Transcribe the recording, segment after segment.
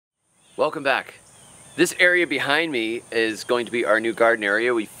Welcome back. This area behind me is going to be our new garden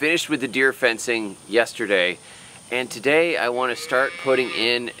area. We finished with the deer fencing yesterday, and today I want to start putting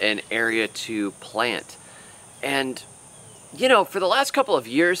in an area to plant. And you know, for the last couple of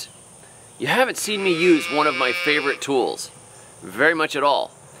years, you haven't seen me use one of my favorite tools very much at all.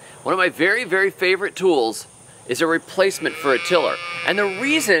 One of my very favorite tools is a replacement for a tiller. And the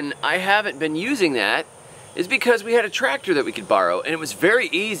reason I haven't been using that is because we had a tractor that we could borrow, and it was very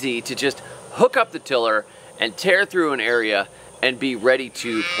easy to just hook up the tiller and tear through an area and be ready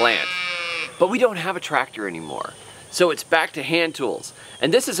to plant. But we don't have a tractor anymore, so it's back to hand tools.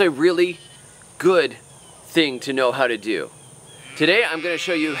 And this is a really good thing to know how to do. Today I'm going to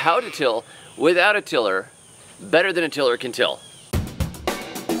show you how to till without a tiller, better than a tiller can till.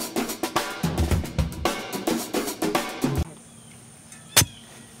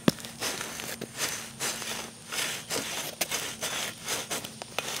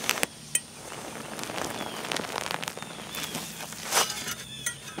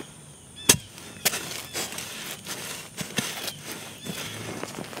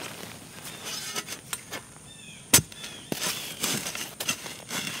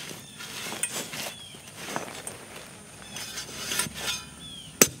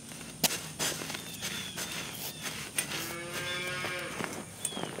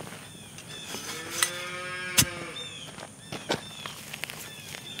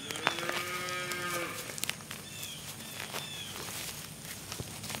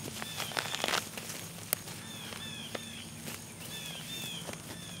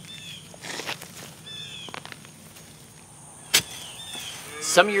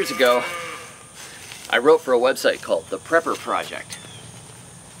 Some years ago, I wrote for a website called The Prepper Project,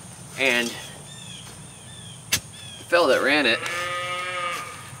 and the fellow that ran it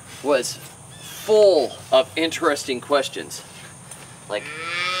was full of interesting questions. Like,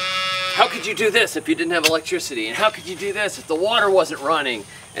 how could you do this if you didn't have electricity? And how could you do this if the water wasn't running?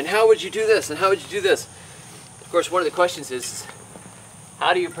 And how would you do this? And how would you do this? Of course, one of the questions is,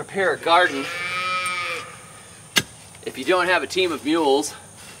 how do you prepare a garden if you don't have a team of mules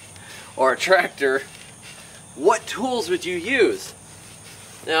or a tractor? What tools would you use?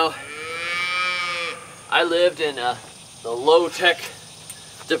 Now, I lived in the low-tech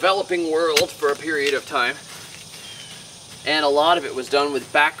developing world for a period of time, and a lot of it was done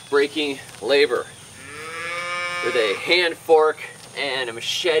with back-breaking labor, with a hand fork and a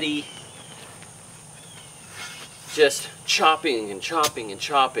machete, just chopping and chopping and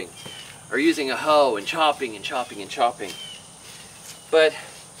chopping, or using a hoe and chopping and chopping and chopping. But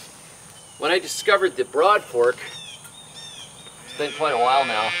when I discovered the broadfork, it's been quite a while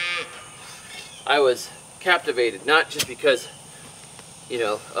now, I was captivated, not just because, you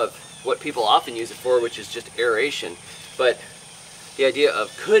know, of what people often use it for, which is just aeration, but the idea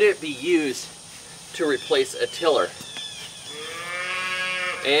of, could it be used to replace a tiller?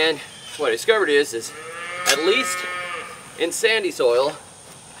 And what I discovered is at least in sandy soil,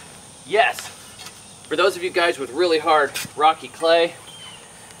 yes. For those of you guys with really hard rocky clay,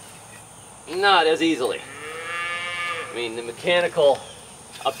 not as easily. I mean, the mechanical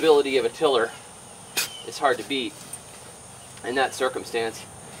ability of a tiller is hard to beat in that circumstance.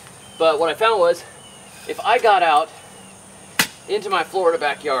 But what I found was, if I got out into my Florida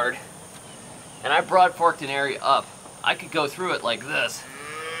backyard and I broad forked an area up, I could go through it like this,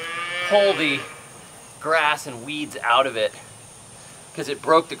 pull the grass and weeds out of it, because it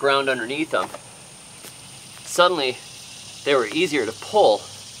broke the ground underneath them. Suddenly, they were easier to pull.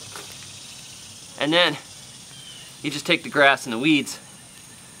 And then, you just take the grass and the weeds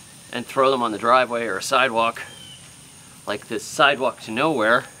and throw them on the driveway or a sidewalk, like this sidewalk to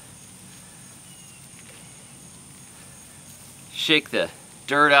nowhere. Shake the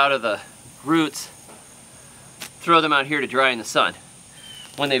dirt out of the roots, throw them out here to dry in the sun.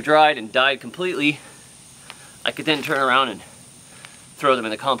 When they've dried and died completely, I could then turn around and throw them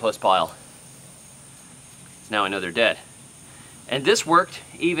in the compost pile. Now I know they're dead. And this worked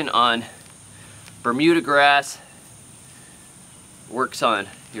even on Bermuda grass, works on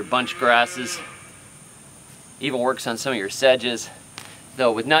your bunch grasses, even works on some of your sedges.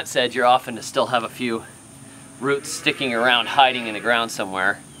 Though with nut sedge, you're often to still have a few roots sticking around, hiding in the ground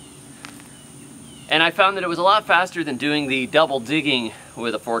somewhere. And I found that it was a lot faster than doing the double digging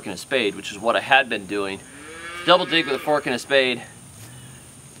with a fork and a spade, which is what I had been doing. Double dig with a fork and a spade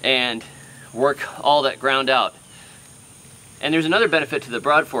and work all that ground out. And there's another benefit to the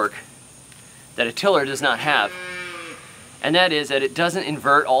broadfork that a tiller does not have, and that is that it doesn't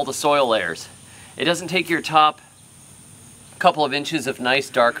invert all the soil layers. It doesn't take your top couple of inches of nice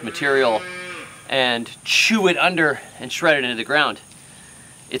dark material and chew it under and shred it into the ground.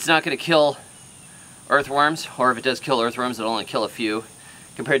 It's not going to kill earthworms, or if it does kill earthworms, it'll only kill a few,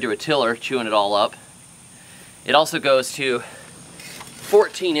 compared to a tiller chewing it all up. It also goes to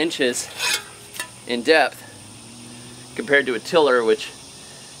 14 inches in depth, compared to a tiller, which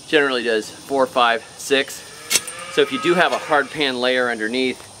generally does 4, 5, 6. So if you do have a hard pan layer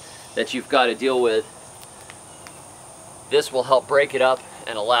underneath that you've got to deal with, this will help break it up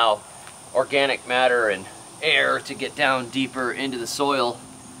and allow organic matter and air to get down deeper into the soil.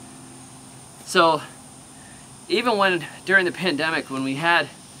 So even when during the pandemic, when we had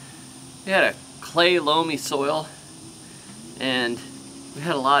a clay loamy soil and we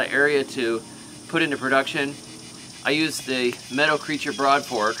had a lot of area to put into production, I used the Meadow Creature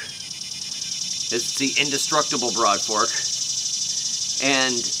broadfork. It's the indestructible broadfork,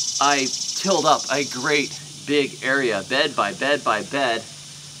 and I tilled up a great big area, bed by bed by bed.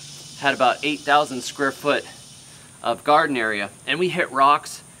 Had about 8,000 square foot of garden area, and we hit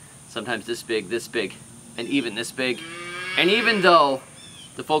rocks sometimes this big, and even this big. And even though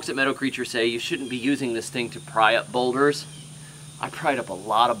the folks at Meadow Creature say you shouldn't be using this thing to pry up boulders, I pried up a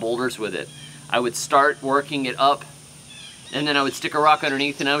lot of boulders with it. I would start working it up, and then I would stick a rock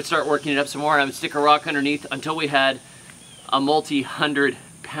underneath, and I would start working it up some more, and I would stick a rock underneath until we had a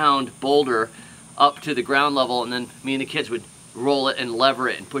multi-100-pound boulder up to the ground level, and then me and the kids would roll it and lever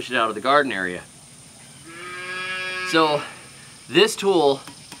it and push it out of the garden area. So this tool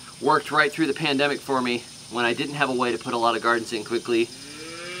worked right through the pandemic for me when I didn't have a way to put a lot of gardens in quickly,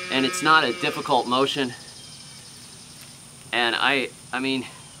 and it's not a difficult motion. And I mean,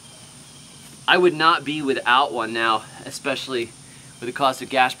 I would not be without one now, especially with the cost of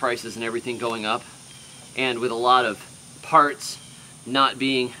gas prices and everything going up, and with a lot of parts not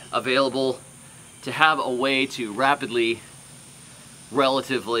being available. To have a way to rapidly,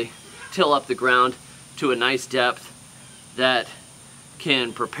 relatively, till up the ground to a nice depth that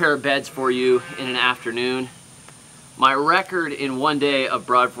can prepare beds for you in an afternoon. My record in one day of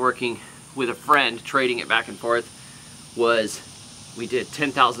broadforking with a friend, trading it back and forth, was we did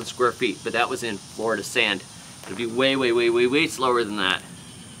 10,000 square feet, but that was in Florida sand. It'd be way slower than that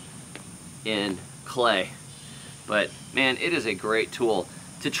in clay. But man, it is a great tool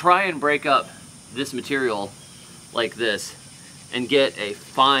to try and break up this material like this and get a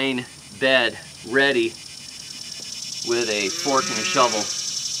fine bed ready with a fork and a shovel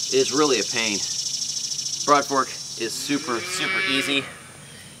is really a pain. Broadfork is super easy,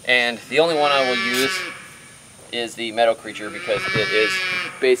 and the only one I will use is the Meadow Creature because it is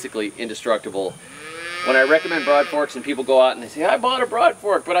basically indestructible. When I recommend broadforks and people go out and they say, I bought a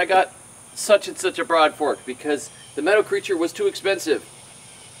broadfork, but I got such and such a broadfork because the Meadow Creature was too expensive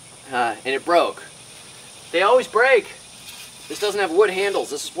and it broke. They always break. This doesn't have wood handles.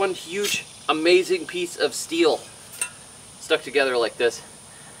 This is one huge, amazing piece of steel stuck together like this.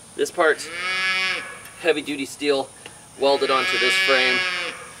 This part's heavy-duty steel welded onto this frame.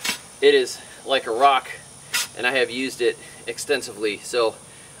 It is like a rock, and I have used it extensively, so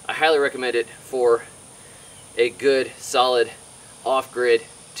I highly recommend it for a good, solid, off-grid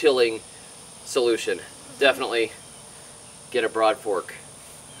tilling solution. Definitely get a broadfork.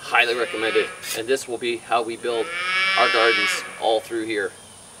 Highly recommend it, and this will be how we build our gardens all through here.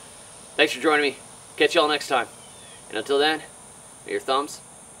 Thanks for joining me. Catch y'all next time. And until then, may your thumbs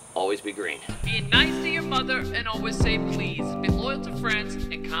always be green. Be nice to your mother and always say please. Be loyal to friends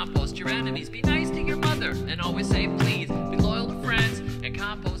and compost your enemies. Be nice to your mother and always say please. Be loyal to friends and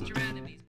compost